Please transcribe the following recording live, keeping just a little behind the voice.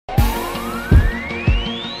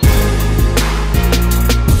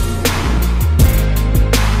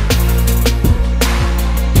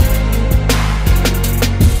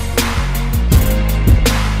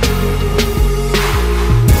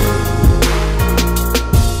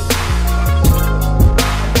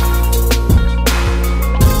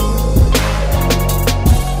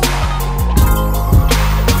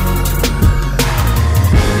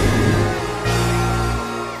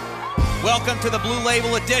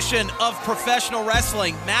edition of Professional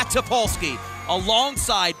Wrestling. Matt Topolsky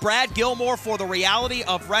alongside Brad Gilmore for the reality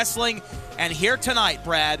of wrestling. And here tonight,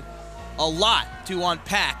 Brad, a lot to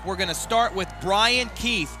unpack. We're going to start with Bryan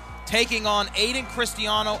Keith taking on Ayden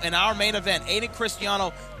Cristiano in our main event. Ayden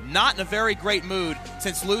Cristiano not in a very great mood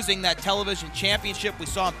since losing that television championship. We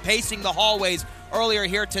saw him pacing the hallways earlier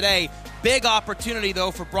here today. Big opportunity,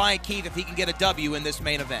 though, for Bryan Keith if he can get a W in this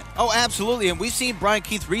main event. Oh, absolutely. And we've seen Bryan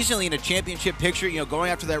Keith recently in a championship picture,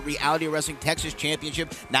 going after that Reality Wrestling Texas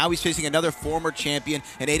Championship. Now he's facing another former champion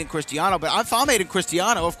in Ayden Cristiano. But if I'm Ayden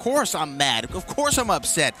Cristiano, of course I'm mad. Of course I'm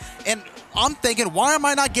upset. And I'm thinking, why am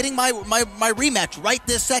I not getting my rematch right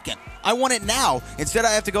this second? I want it now. Instead,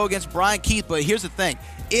 I have to go against Bryan Keith. But here's the thing.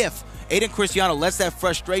 If Ayden Cristiano lets that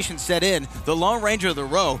frustration set in, the Lone Ranger of the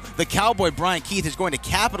Row, the Cowboy Bryan Keith, is going to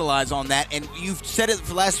capitalize on that. And you've said it for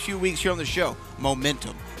the last few weeks here on the show.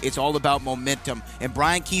 Momentum. It's all about momentum. And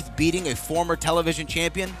Bryan Keith beating a former television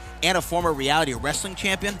champion and a former reality wrestling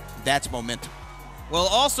champion, that's momentum. Well,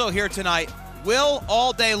 also here tonight, Will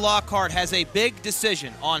All Day Lockhart has a big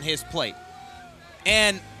decision on his plate.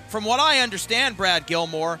 And from what I understand, Brad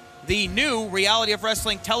Gilmore, the new Reality of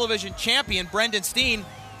Wrestling television champion, Brenden Steen,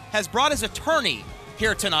 has brought his attorney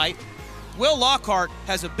here tonight. Will Lockhart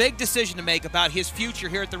has a big decision to make about his future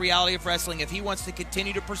here at the Reality of Wrestling if he wants to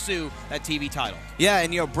continue to pursue that TV title. Yeah,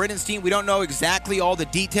 and Brenden Steen, we don't know exactly all the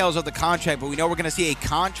details of the contract, but we know we're going to see a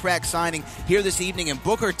contract signing here this evening. And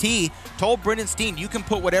Booker T told Brenden Steen, you can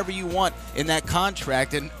put whatever you want in that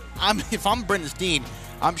contract. And if I'm Brenden Steen,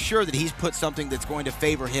 I'm sure that he's put something that's going to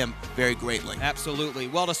favor him very greatly. Absolutely.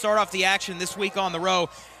 Well, to start off the action this week on the Row,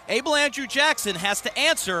 Abel Andrew Jackson has to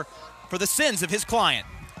answer for the sins of his client.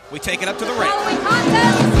 We take it up to the ring. Following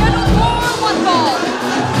contest is scheduled for one fall.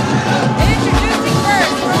 Introducing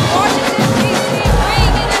first from Washington, D.C.,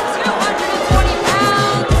 weighing in at 220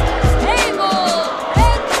 pounds, Abel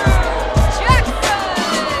Andrew Jackson.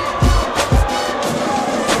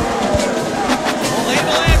 Well,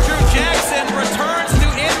 Abel Andrew Jackson returns to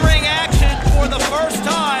in-ring action for the first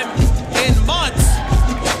time in months.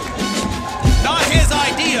 Not his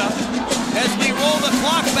idea. As we roll the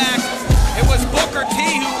clock back, it was Booker T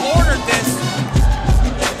who ordered this.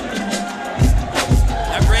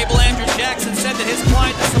 After Abel Andrew Jackson said that his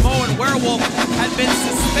client, the Samoan Werewolf, had been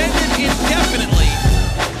suspended indefinitely,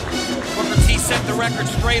 Booker T set the record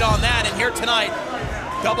straight on that. And here tonight,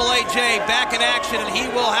 Double AJ back in action, and he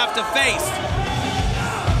will have to face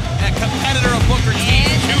a competitor of Booker T.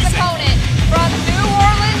 And his opponent from New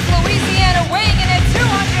Orleans, Louisiana, weighing in at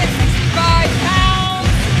 265 pounds,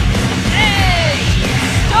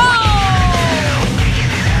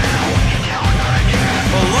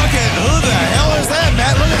 Well, look at who the hell is that,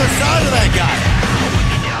 Matt? Look at the size of that guy.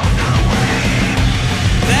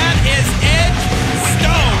 That is Edge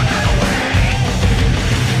Stone.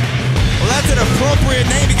 Well, that's an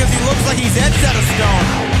appropriate name because he looks like he's edged out of stone.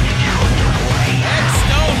 Edge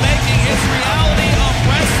Stone making his Reality of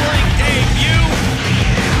Wrestling debut.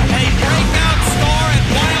 A breakout star at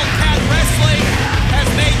Wildcat Wrestling,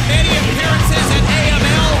 has made many appearances at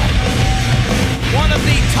AML. One of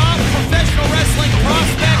the top professional wrestling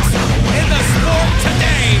prospects in the sport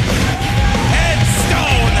today. Edge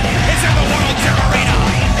Stone is in the World Gym Arena.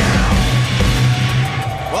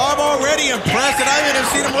 Well, I'm already impressed, and I haven't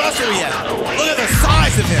even seen him wrestle yet. Look at the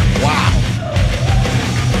size of him. Wow.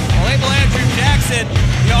 Well, Abel Andrew Jackson,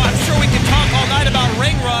 I'm sure we can talk all night about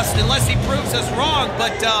ring rust unless he proves us wrong,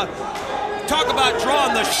 but talk about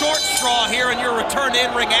drawing the short straw here in your return to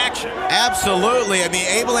in-ring action. Absolutely. I mean,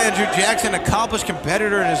 Abel Andrew Jackson, accomplished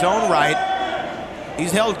competitor in his own right.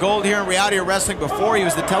 He's held gold here in Reality of Wrestling before. He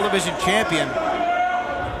was the television champion.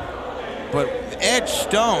 But Edge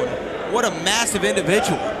Stone, what a massive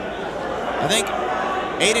individual. I think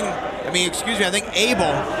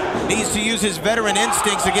Abel needs to use his veteran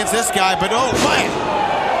instincts against this guy, but oh, man.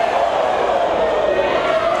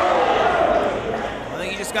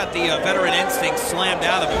 Got the veteran instinct slammed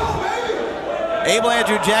out of him. Abel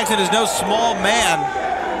Andrew Jackson is no small man,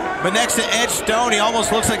 but next to Edge Stone, he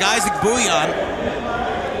almost looks like Isaac Bouillon.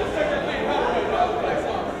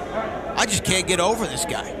 I just can't get over this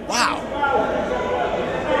guy. Wow.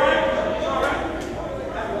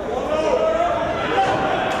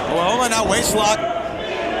 Well, hold on now, waist lock.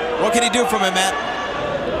 What can he do from him, Matt?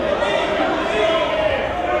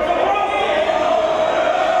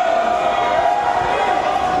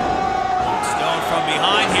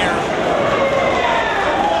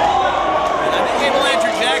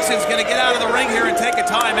 Jackson's going to get out of the ring here and take a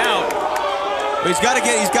timeout. But he's got to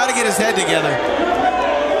get his head together.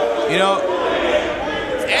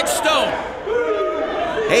 Edge Stone.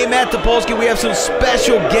 Hey, Matt Topolsky, we have some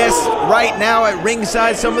special guests right now at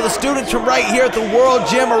ringside. Some of the students from right here at the World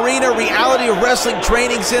Gym Arena Reality of Wrestling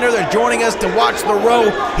Training Center. They're joining us to watch the Row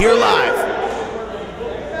here live.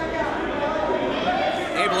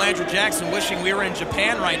 Abel Andrew Jackson wishing we were in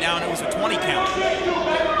Japan right now and it was a 20 count.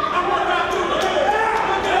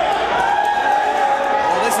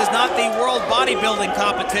 Well, this is not the World Bodybuilding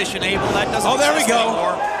Competition, Abel. That doesn't there we exist go.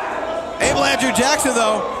 anymore. Abel Andrew Jackson,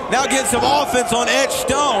 though, now getting some offense on Edge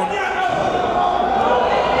Stone.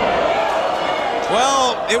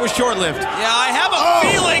 Well, it was short-lived. Yeah, I have a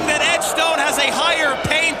feeling that Edge Stone has a higher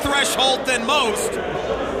pain threshold than most.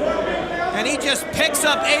 And he just picks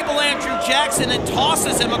up Abel Andrew Jackson and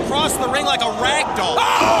tosses him across the ring like a rag doll.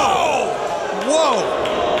 Oh!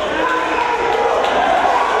 Whoa!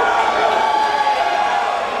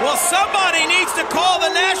 Well, somebody needs to call the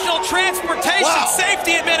National Transportation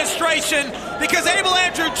Safety Administration because Abel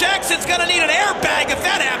Andrew Jackson's going to need an airbag if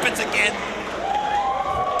that happens again.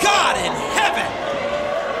 God in heaven.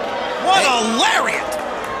 What a lariat.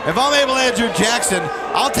 If I'm Abel Andrew Jackson,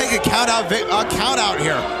 I'll take a count out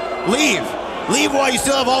here. Leave. Leave while you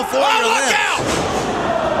still have all four of your limbs. Look out!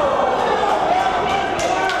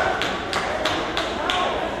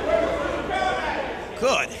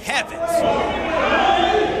 Good heavens.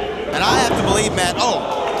 And I have to believe, Matt,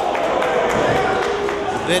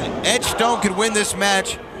 that Edge Stone could win this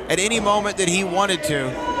match at any moment that he wanted to.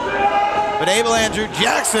 But Abel Andrew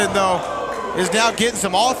Jackson, though, is now getting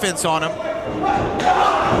some offense on him.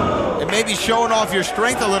 And maybe showing off your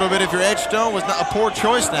strength a little bit if your Edge Stone was not a poor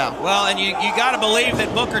choice now. Well, and you got to believe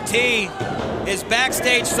that Booker T is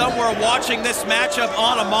backstage somewhere watching this matchup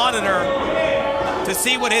on a monitor to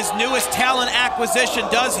see what his newest talent acquisition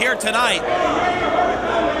does here tonight.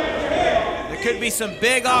 Could be some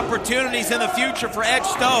big opportunities in the future for Edge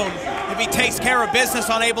Stone if he takes care of business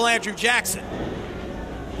on Abel Andrew Jackson.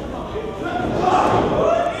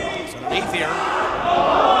 It's underneath here.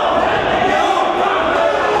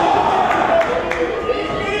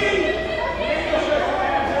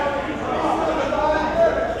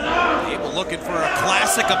 Abel looking for a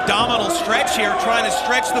classic abdominal stretch here, trying to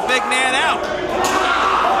stretch the big man out.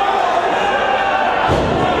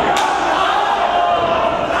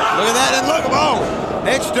 Look at that, and look,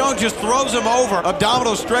 Edge Stone just throws him over.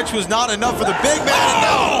 Abdominal stretch was not enough for the big man, and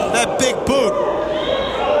no, that big boot.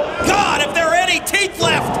 God, if there are any teeth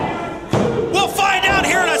left, we'll find out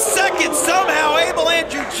here in a second. Somehow, Abel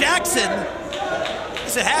Andrew Jackson,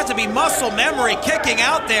 it had to be muscle memory kicking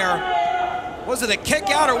out there. Was it a kick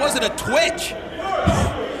out or was it a twitch?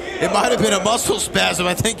 It might have been a muscle spasm,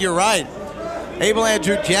 I think you're right. Abel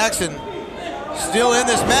Andrew Jackson still in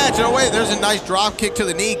this match. Oh, wait, there's a nice drop kick to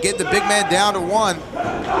the knee, getting the big man down to one.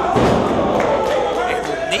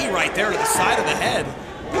 Knee right there to the side of the head.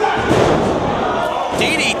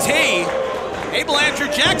 DDT. Abel Andrew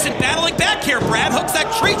Jackson battling back here, Brad. Hooks that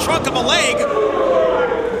tree trunk of a leg.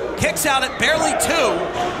 Kicks out at barely two.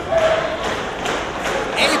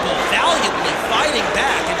 Abel valiantly fighting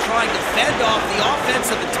back and trying to fend off the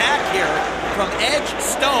offensive attack here from Edge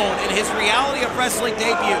Stone in his Reality of Wrestling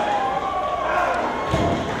debut.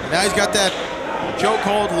 Now he's got that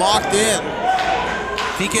chokehold locked in.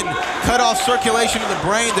 If he can cut off circulation to the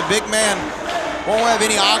brain, the big man won't have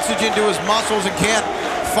any oxygen to his muscles and can't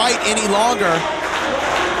fight any longer.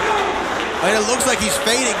 And it looks like he's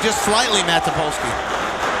fading just slightly, Matt Topolsky.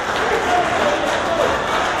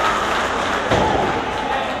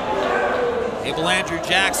 Abel Andrew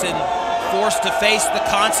Jackson forced to face the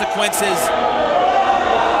consequences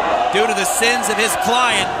due to the sins of his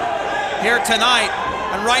client here tonight.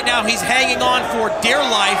 And right now he's hanging on for dear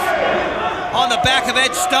life on the back of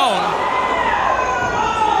Edge Stone.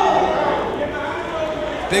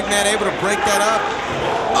 Big man able to break that up.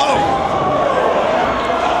 Oh!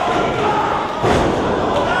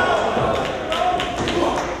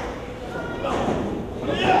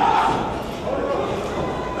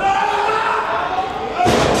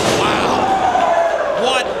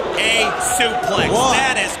 Suplex. One.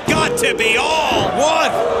 That has got to be all. One.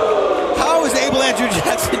 How is Abel Andrew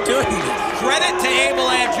Jackson doing this? Credit to Abel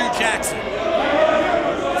Andrew Jackson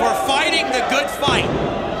for fighting the good fight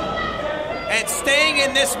and staying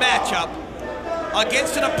in this matchup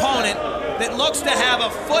against an opponent that looks to have a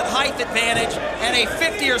foot height advantage and a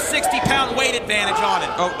 50 or 60 pound weight advantage on him.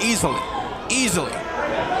 Oh, easily. Easily.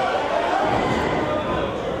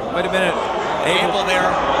 Wait a minute. Abel there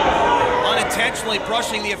unintentionally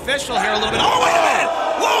brushing the official here a little bit. Oh, wait a minute!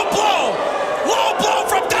 Low blow! Low blow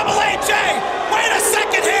from Double AJ! Wait a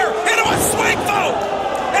second here! Into a swing vote!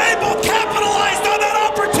 Abel capitalized on that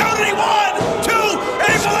opportunity! 1, 2,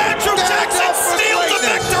 Abel Andrew Jackson steals the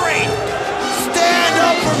victory! Stand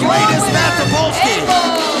up for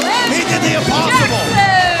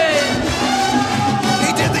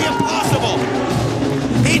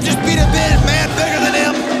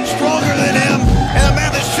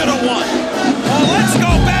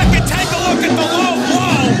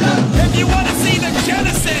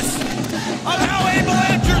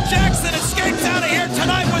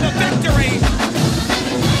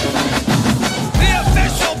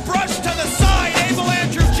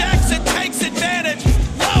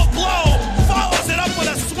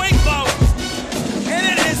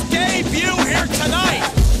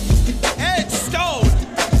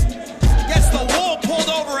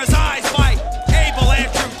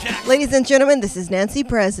Ladies and gentlemen, this is Nancy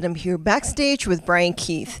Perez, and I'm here backstage with Bryan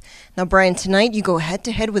Keith. Now, Bryan, tonight you go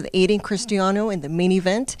head-to-head with Ayden Cristiano in the main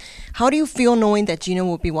event. How do you feel knowing that Gino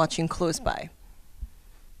will be watching close by?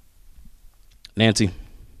 Nancy,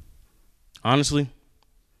 honestly,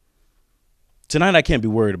 tonight I can't be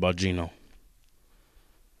worried about Gino.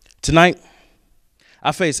 Tonight,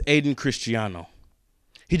 I face Ayden Cristiano.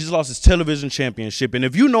 He just lost his television championship, and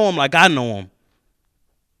if you know him like I know him,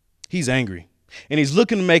 he's angry. And he's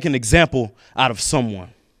looking to make an example out of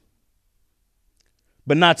someone.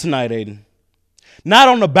 But not tonight, Ayden. Not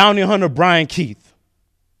on the bounty hunter, Bryan Keith.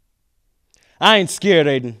 I ain't scared,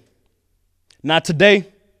 Ayden. Not today,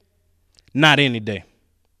 not any day.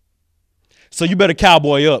 So you better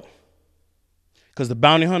cowboy up, because the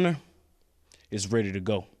bounty hunter is ready to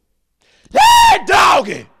go. Yeah,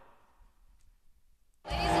 doggy!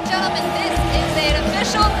 Ladies and gentlemen, this is an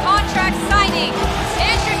official contract signing.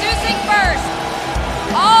 Introducing first,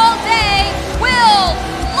 all day Will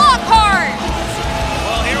Lockhart.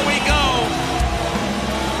 Well, here we go.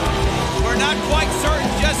 We're not quite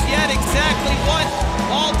certain just yet exactly what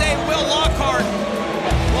all-day Will Lockhart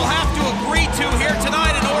will have to agree to here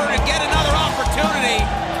tonight in order to get another opportunity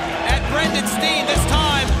at Brenden Steen, this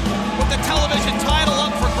time with the television title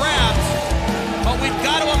up for grabs. But we've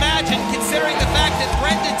got to imagine, considering the fact that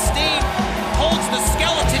Brenden Steen holds the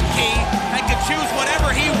skeleton key and can choose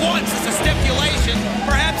whatever he wants as a stipulation,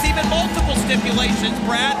 perhaps even multiple stipulations,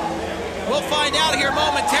 Brad. We'll find out here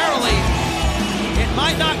momentarily. It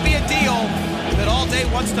might not be a deal that All Day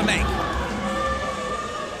wants to make.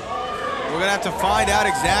 We're going to have to find out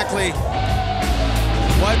exactly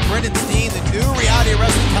what Brenden Steen, the new reality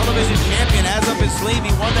wrestling television champion, has up his sleeve.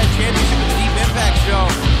 He won that championship at the Deep Impact show.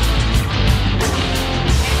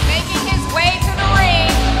 Making his way to the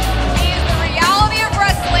ring, he is the reality of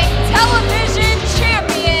wrestling television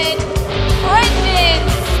champion, Brenden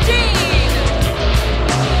Steen.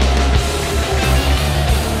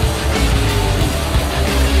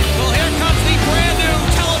 Well, here comes the brand new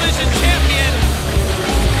television champion.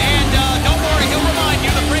 And don't worry, he'll remind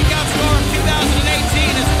you the breakout star of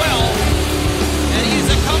 2018 as well. And he's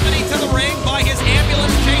accompanied to the ring by his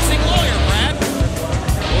ambulance-chasing lawyer, Brad.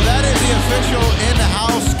 Well, that is the official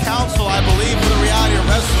in-house counsel, I believe, for the reality of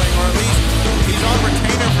wrestling, or at least he's on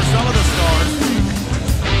retainer for some of the stars.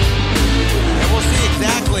 And we'll see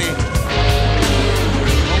exactly.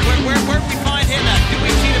 Well, where do we find him at? Dewey,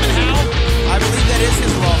 Cheatham, and Howe? I believe that is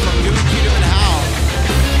his law from Dewey, Cheatham, and Howe.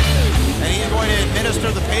 And he's going to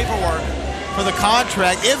administer the paperwork for the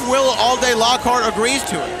contract if Will All Day Lockhart agrees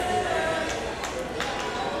to it.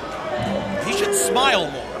 He should smile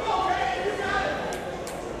more.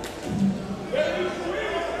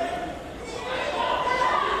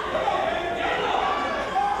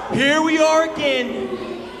 Here we are again,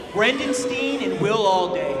 Brenden Steen and Will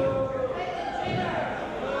All Day.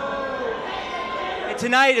 And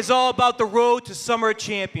tonight is all about the road to Summer of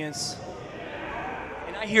Champions.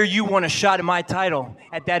 And I hear you want a shot at my title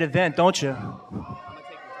at that event, don't you?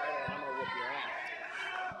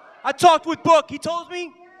 I talked with Book. He told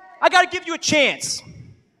me I got to give you a chance.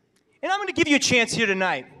 And I'm going to give you a chance here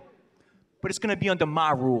tonight. But it's going to be under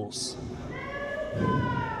my rules.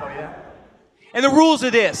 And the rules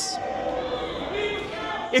are this.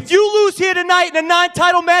 If you lose here tonight in a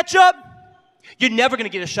non-title matchup, you're never going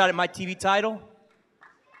to get a shot at my TV title.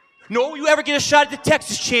 Nor will you ever get a shot at the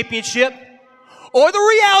Texas Championship or the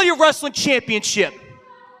Reality of Wrestling Championship.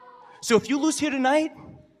 So if you lose here tonight,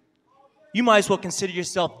 you might as well consider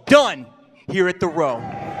yourself done here at the Row.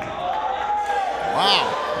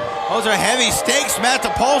 Wow. Those are heavy stakes, Matt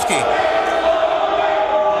Topolsky.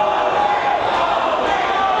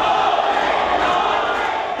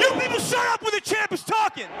 Champ is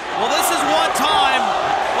talking. Well, this is one time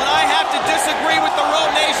when I have to disagree with the Row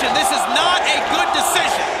Nation. This is not a good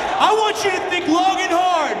decision. I want you to think long and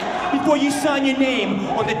hard before you sign your name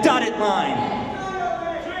on the dotted line.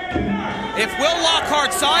 If Will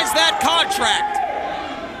Lockhart signs that contract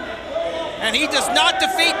and he does not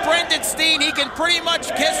defeat Brenden Steen, he can pretty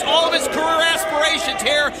much kiss all of his career aspirations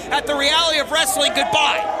here at the Reality of Wrestling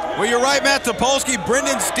goodbye. Well, you're right, Matt Topolsky.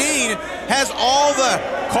 Brenden Steen has all the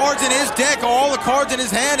cards in his deck, all the cards in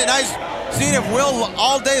his hand, and I've seen if Will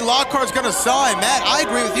All Day Lockhart's going to sign. Matt, I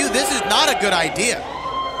agree with you. This is not a good idea.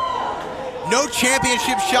 No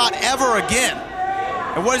championship shot ever again.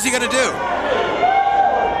 And what is he going to do?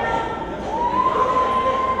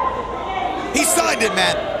 He signed it,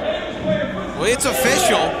 Matt. Well, it's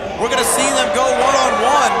official. We're going to see them go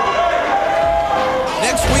one-on-one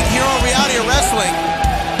next week here on Reality of Wrestling.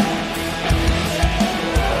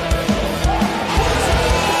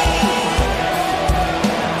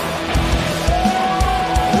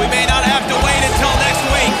 We may not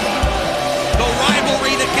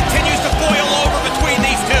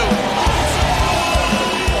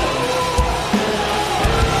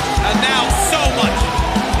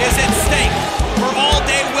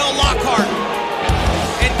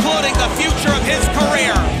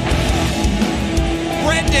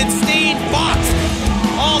Brenden Steen boxed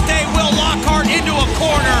all-day Will Lockhart into a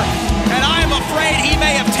corner, and I am afraid he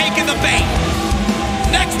may have taken the bait.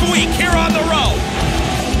 Next week here on the road,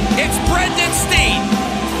 it's Brenden Steen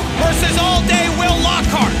versus all-day Will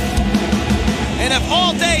Lockhart. And if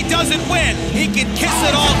all-day doesn't win, he can kiss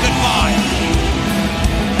it all goodbye.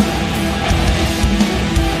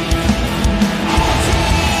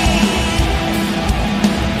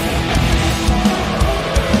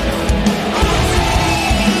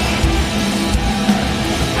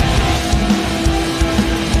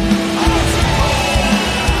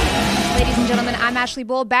 I'm Ashley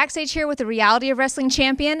Bull, backstage here with the Reality of Wrestling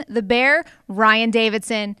champion, the Bear, Ryan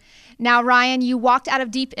Davidson. Now, Ryan, you walked out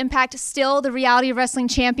of Deep Impact still the Reality of Wrestling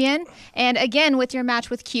champion, and again with your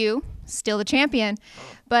match with Q, still the champion.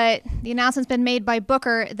 But the announcement's been made by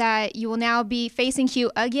Booker that you will now be facing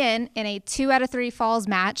Q again in a 2 out of 3 falls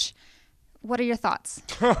match. What are your thoughts?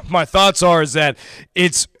 My thoughts are is that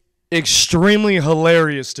it's extremely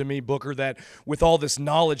hilarious to me, Booker, that with all this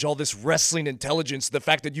knowledge, all this wrestling intelligence, the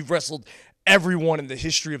fact that you've wrestled everyone in the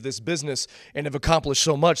history of this business and have accomplished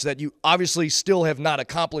so much, that you obviously still have not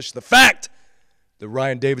accomplished the fact that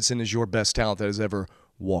Ryan Davidson is your best talent that has ever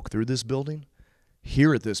walked through this building,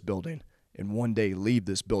 here at this building, and one day leave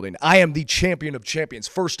this building. I am the champion of champions,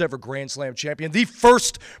 first ever Grand Slam champion, the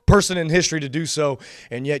first person in history to do so,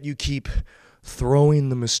 and yet you keep throwing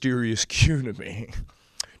the mysterious Q to me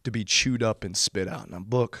to be chewed up and spit out. Now,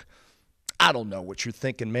 Book, I don't know what you're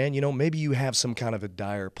thinking, man. You know, maybe you have some kind of a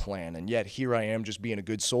dire plan, and yet here I am just being a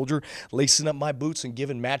good soldier, lacing up my boots and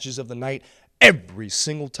giving matches of the night every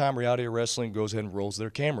single time Reality of Wrestling goes ahead and rolls their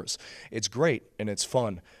cameras. It's great, and it's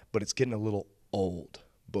fun, but it's getting a little old,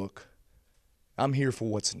 Book. I'm here for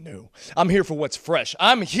what's new. I'm here for what's fresh.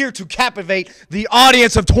 I'm here to captivate the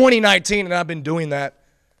audience of 2019, and I've been doing that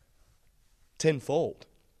tenfold.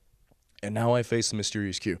 And now I face the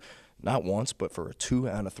mysterious Q. Not once, but for a 2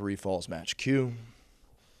 out of 3 falls match. Q,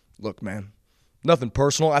 look, man, nothing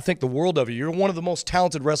personal. I think the world of you. You're one of the most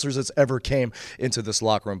talented wrestlers that's ever came into this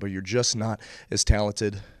locker room, but you're just not as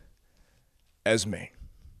talented as me.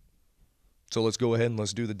 So let's go ahead and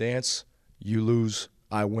let's do the dance. You lose,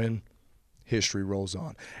 I win. History rolls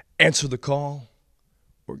on. Answer the call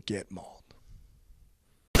or get mauled.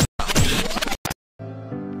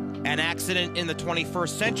 An accident in the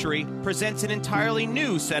 21st century presents an entirely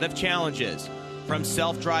new set of challenges. From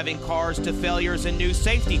self-driving cars to failures in new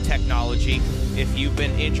safety technology, if you've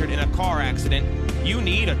been injured in a car accident, you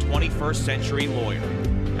need a 21st century lawyer.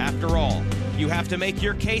 After all, you have to make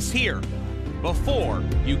your case here before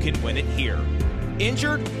you can win it here.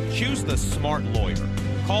 Injured? Choose the smart lawyer.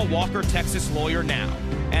 Call Walker Texas Lawyer now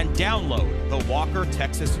and download the Walker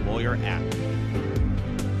Texas Lawyer app.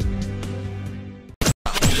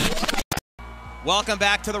 Welcome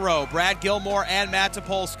back to the row. Brad Gilmore and Matt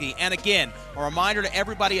Topolsky. And again, a reminder to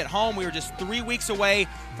everybody at home, we are just 3 weeks away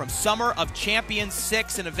from Summer of Champions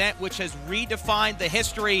 6, an event which has redefined the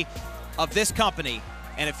history of this company.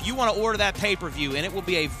 And if you want to order that pay-per-view, and it will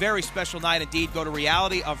be a very special night indeed, go to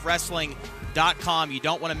realityofwrestling.com. You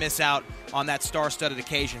don't want to miss out on that star-studded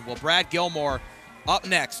occasion. Well, Brad Gilmore up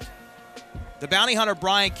next. The bounty hunter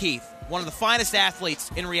Bryan Keith, one of the finest athletes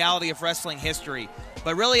in Reality of Wrestling history.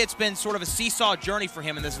 But really, it's been sort of a seesaw journey for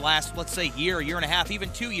him in this last, let's say, year and a half, even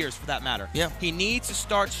 2 years for that matter. Yeah. He needs to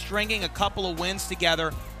start stringing a couple of wins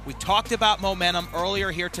together. We talked about momentum earlier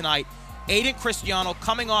here tonight. Ayden Cristiano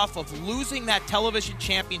coming off of losing that television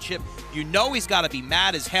championship. You know he's got to be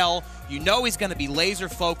mad as hell. You know he's going to be laser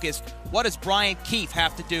focused. What does Bryan Keith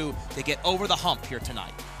have to do to get over the hump here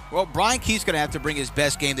tonight? Well, Bryan Keith's going to have to bring his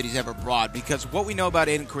best game that he's ever brought, because what we know about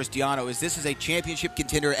Ayden Cristiano is this is a championship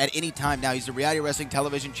contender at any time now. He's the Reality Wrestling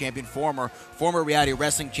television champion, former Reality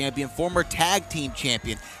Wrestling champion, former tag team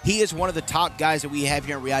champion. He is one of the top guys that we have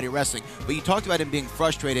here in Reality Wrestling. But you talked about him being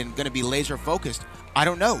frustrated and going to be laser focused. I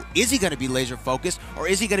don't know. Is he going to be laser focused, or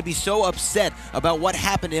is he going to be so upset about what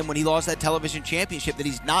happened to him when he lost that television championship that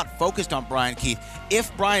he's not focused on Bryan Keith?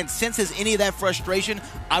 If Bryan senses any of that frustration,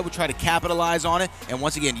 I would try to capitalize on it and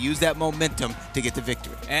once again use that momentum to get the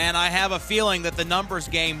victory. And I have a feeling that the numbers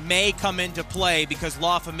game may come into play, because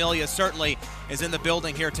La Familia certainly is in the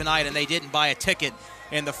building here tonight, and they didn't buy a ticket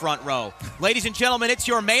in the front row. Ladies and gentlemen, it's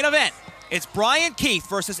your main event. It's Bryan Keith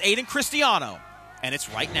versus Ayden Cristiano. And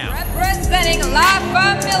it's right now. Representing La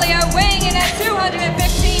Familia, weighing in at 215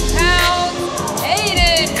 pounds,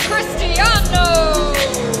 Ayden Cristiano.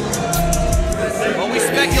 Well, we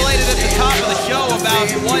speculated at the top of the show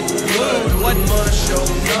about what mood, what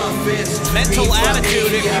mental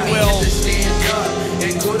attitude, if you will,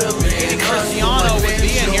 Ayden Cristiano would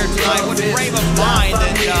be in here tonight with frame of mind,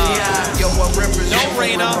 and no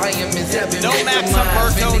Reina, no Max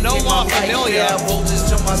Humberto, no La Familia.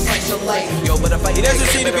 He doesn't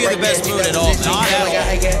seem to be in the best mood at all. Not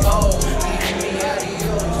at all.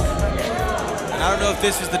 I don't know if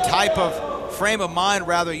this is the type of frame of mind,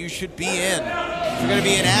 rather, you should be in. You're going to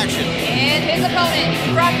be in action. And his opponent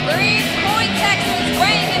from Breeze Point, Texas,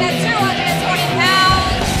 weighing in at 220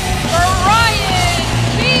 pounds, Bryan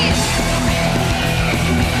Keith.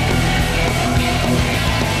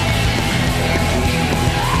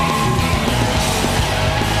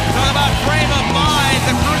 Talk about frame of mind.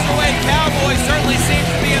 The Cruiserweight Cowboy certainly seems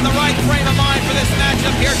to be in the right frame of mind for this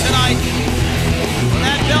matchup here tonight. When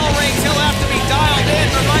that bell rings, he'll have to be dialed in,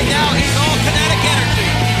 but right now he's all kinetic energy.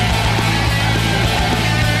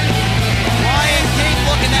 Bryan Keith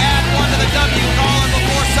looking to add one to the W column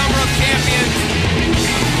before Summer of Champions.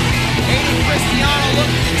 Ayden Cristiano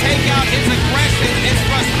looking to take out his aggression, his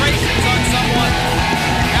frustrations on someone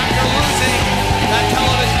after losing that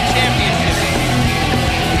television championship.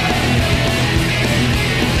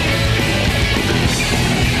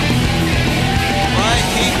 Bryan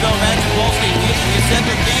Keith, though, Matt Sapolsky, you said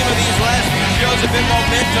the theme of these last few shows have been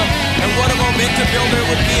momentum, and what a momentum builder it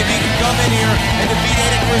would be if he could come in here and defeat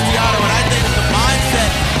Ayden Cristiano. And I think the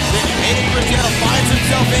mindset that Ayden Cristiano finds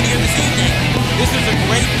himself in here this evening, this is a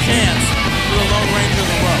great chance for the Lone Ranger of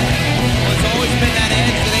the world. Well, it's always been that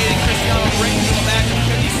edge that Ayden Cristiano brings to the match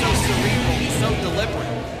because he's so cerebral, he's so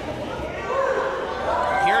deliberate.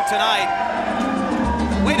 Here tonight.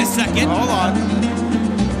 Wait a second. Hold on.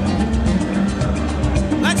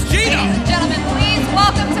 That's Gino. Ladies and gentlemen, please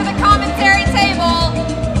welcome to the commentary table,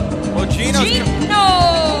 Well, Gino's... Gino.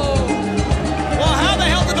 Well, how the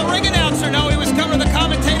hell did the ring announcer know he was coming to the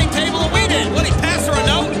commentating table and we did? What, he passed her a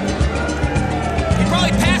note? He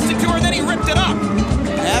probably passed it to her and then he ripped it up.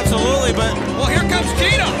 Absolutely, but Well, here comes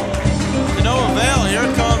Gino. to no avail. Here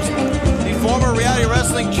comes the former reality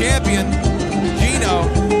wrestling champion, Gino.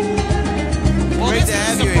 Well, Great this to is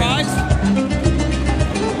have a you here. surprise.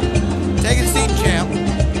 Take a seat, champ.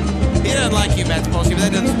 He doesn't like you, Matt Sapolsky, but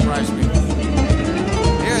that doesn't surprise me.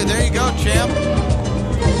 Here, there you go, champ.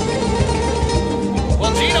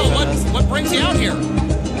 Well, Gino, what brings you out here?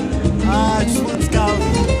 I just want to scout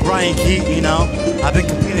Bryan Keith, you know. I've been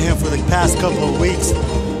competing him for the past couple of weeks.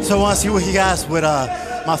 So I want to see what he has with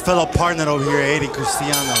my fellow partner over here, Ayden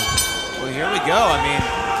Cristiano. Well, here we go. I mean,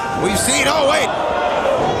 we've seen, oh, wait.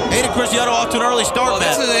 Ayden Cristiano off to an early start, Well,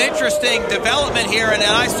 this is an interesting development here, and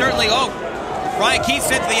I certainly hope Bryan Keith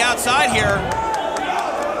sent to the outside here.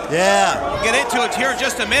 Yeah. We'll get into it here in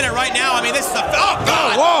just a minute. Right now, I mean, this is a... Oh,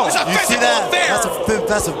 God! Whoa! This is a You see physical that? affair!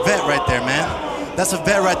 That's a vet right there, man. That's a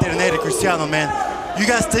vet right there in Ayden Cristiano, man. You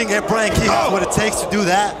guys think that Bryan Keith has what it takes to do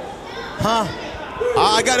that? Huh?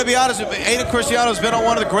 I got to be honest, Ayden Cristiano's been on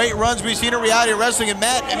one of the great runs we've seen in reality wrestling. And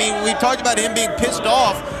Matt, I mean, we talked about him being pissed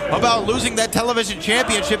off about losing that television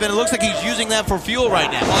championship, and it looks like he's using that for fuel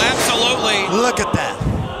right now. Well, absolutely. Look at that.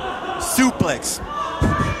 Suplex.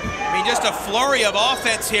 I mean, just a flurry of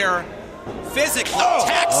offense here. Physically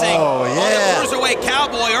taxing Oh, yeah. on the Cruiserweight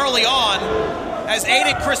Cowboy early on, as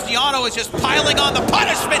Ayden Cristiano is just piling on the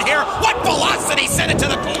punishment here. What velocity sent it to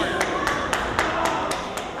the corner?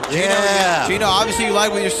 Yeah. Gino, obviously you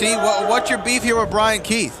like what you're seeing. What's your beef here with Bryan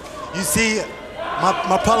Keith? You see,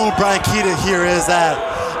 my problem with Bryan Keith here is that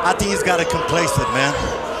I think he's got a complacent, man.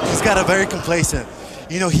 He's got a very complacent.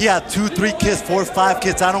 You know, he had 2, 3 kids, 4, 5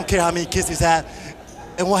 kids. I don't care how many kids he's had.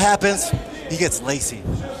 And what happens? He gets lazy.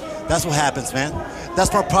 That's what happens, man.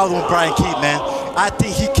 That's my problem with Bryan Keith, man. I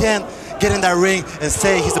think he can't get in that ring and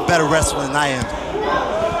say he's a better wrestler than I am.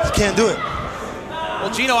 He can't do it. Well,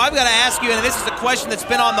 Gino, I've got to ask you, and this is a question that's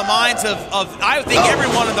been on the minds of I think,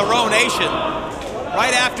 everyone in the Row Nation.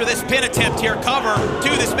 Right after this pin attempt here, cover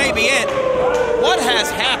 2, this may be it. What has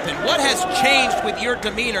happened? What has changed with your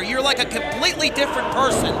demeanor? You're like a completely different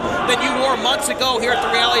person than you were months ago here at the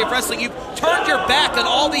Reality of Wrestling. You've turned your back on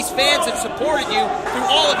all these fans that supported you through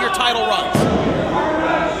all of your title runs.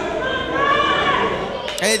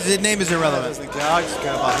 Hey, the name is irrelevant. I just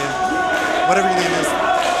care about him. Whatever your name is.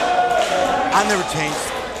 I never changed.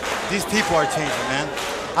 These people are changing, man.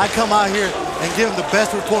 I come out here and give them the best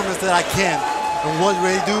performance that I can. And what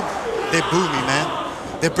they do, they boo me, man.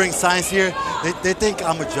 They bring signs here. They think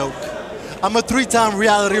I'm a joke. I'm a 3-time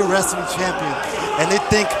reality wrestling champion, and they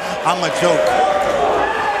think I'm a joke.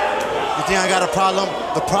 You think I got a problem?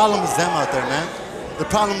 The problem is them out there, man. The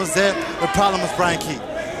problem is them. The problem is Bryan Keith.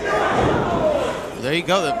 There you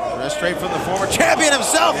go. That's straight from the former champion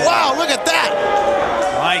himself. Yeah. Wow, look at that.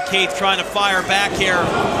 Bryan Keith trying to fire back here.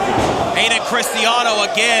 Ayden Cristiano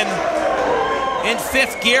again. in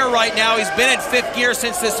fifth gear right now. He's been in fifth gear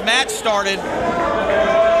since this match started.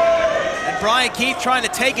 And Bryan Keith trying to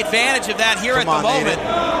take advantage of that here at the moment.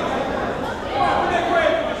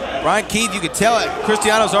 Bryan Keith, you could tell it.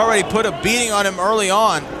 Cristiano's already put a beating on him early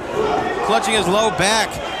on, clutching his low back.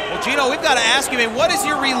 Well, Gino, we've got to ask you, I mean, what is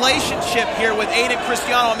your relationship here with Ayden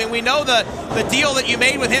Cristiano? I mean, we know the deal that you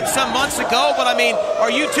made with him some months ago, but I mean,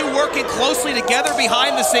 are you two working closely together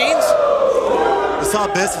behind the scenes? It's all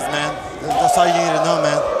business, man. That's all you need to know,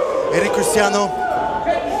 man. Ayden Cristiano,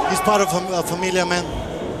 he's part of familia, man.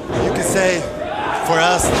 You can say, for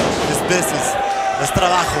us, it's business. It's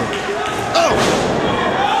trabajo. Oh!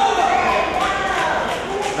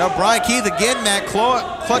 Now Bryan Keith again, Matt,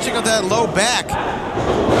 clutching on that low back.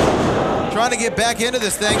 Trying to get back into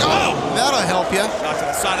this thing. Oh, that'll help you. Shot to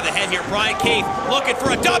the side of the head here. Bryan Keith looking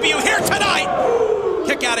for a W here tonight.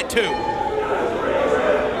 Kick out at 2.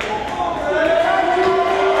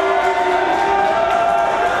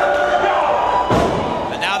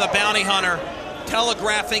 And now the bounty hunter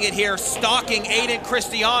telegraphing it here, stalking Ayden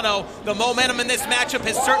Cristiano. The momentum in this matchup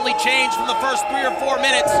has certainly changed from the first 3 or 4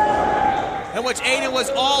 minutes in which Ayden was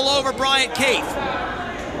all over Bryan Keith.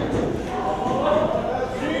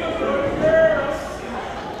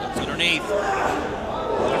 Comes underneath.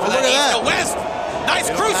 Oh, look at that. To West.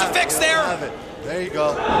 Nice crucifix there. There you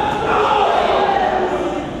go.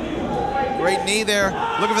 Great knee there.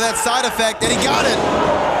 Looking for that side effect, and he got it.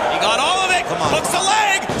 He got all of it. Come on. Hooks the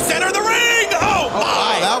leg. Center of the ring. Oh, my.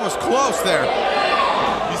 Wow, that was close there.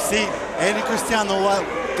 You see, Ayden Cristiano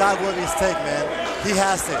got what he's take, man. He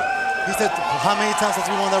has it. He said, how many times has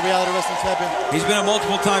he won that reality wrestling champion? He's been a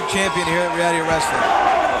multiple-time champion here at Reality Wrestling.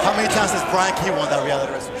 How many times has Bryan Keith won that reality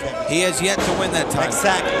wrestling champion? He has yet to win that title.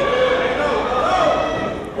 Exactly.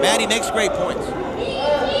 Matt, he makes great points.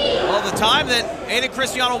 Well, the time that Ayden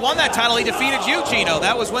Cristiano won that title, he defeated you, Gino.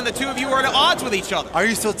 That was when the two of you were at odds with each other. Are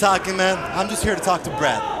you still talking, man? I'm just here to talk to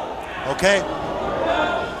Brad. Okay?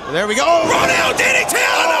 There we go. Oh, Rodeo DDT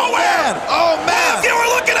out of nowhere! Oh, man! If you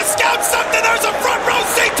were looking to scout something, there's a front row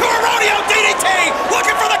seat to a Rodeo DDT!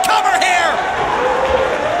 Looking for the cover here!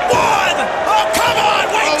 1! Oh, come on!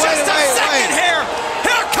 Wait just a second here!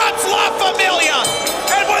 Here comes La Familia!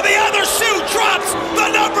 And when the other shoe drops,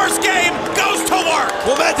 the numbers game goes to work!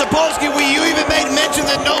 Well, Matt Topolsky, you even made mention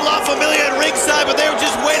that no La Familia at ringside, but they were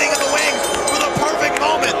just waiting in the wings for the perfect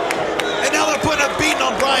moment. And now they're putting a beating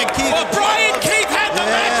on Bryan Keith. Well, Bryan Keith had the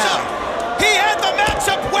matchup. He had the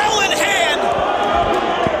matchup well in hand.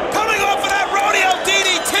 Coming off of that Rodeo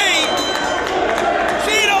DDT.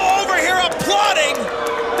 Gino over here applauding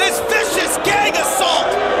this vicious gang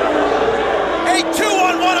assault. A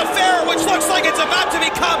 2-on-1 affair, which looks like it's about to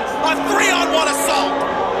become a 3-on-1 assault.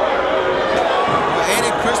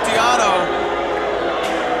 Ayden Cristiano.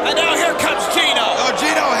 And now here comes Gino. Oh,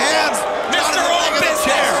 Gino, hands. Mr. All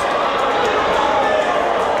Business.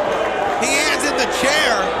 He hands in the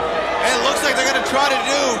chair, and it looks like they're going to try to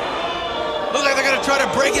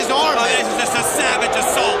break his arm. Oh, this is just a savage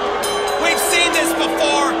assault. We've seen this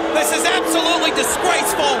before. This is absolutely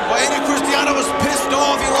disgraceful. Well, Ayden Cristiano was pissed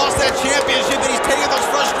off. He lost that championship, and he's taking those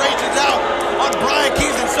frustrations out on Bryan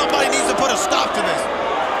Keith, and somebody needs to put a stop to this.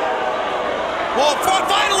 Well,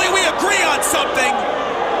 finally we agree on something.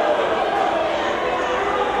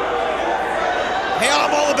 Hey,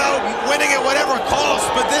 I'm all about winning at whatever cost,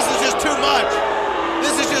 but this is just too much.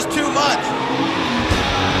 This is just too much.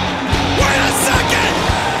 Wait a second!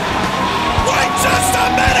 Wait just a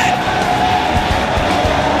minute!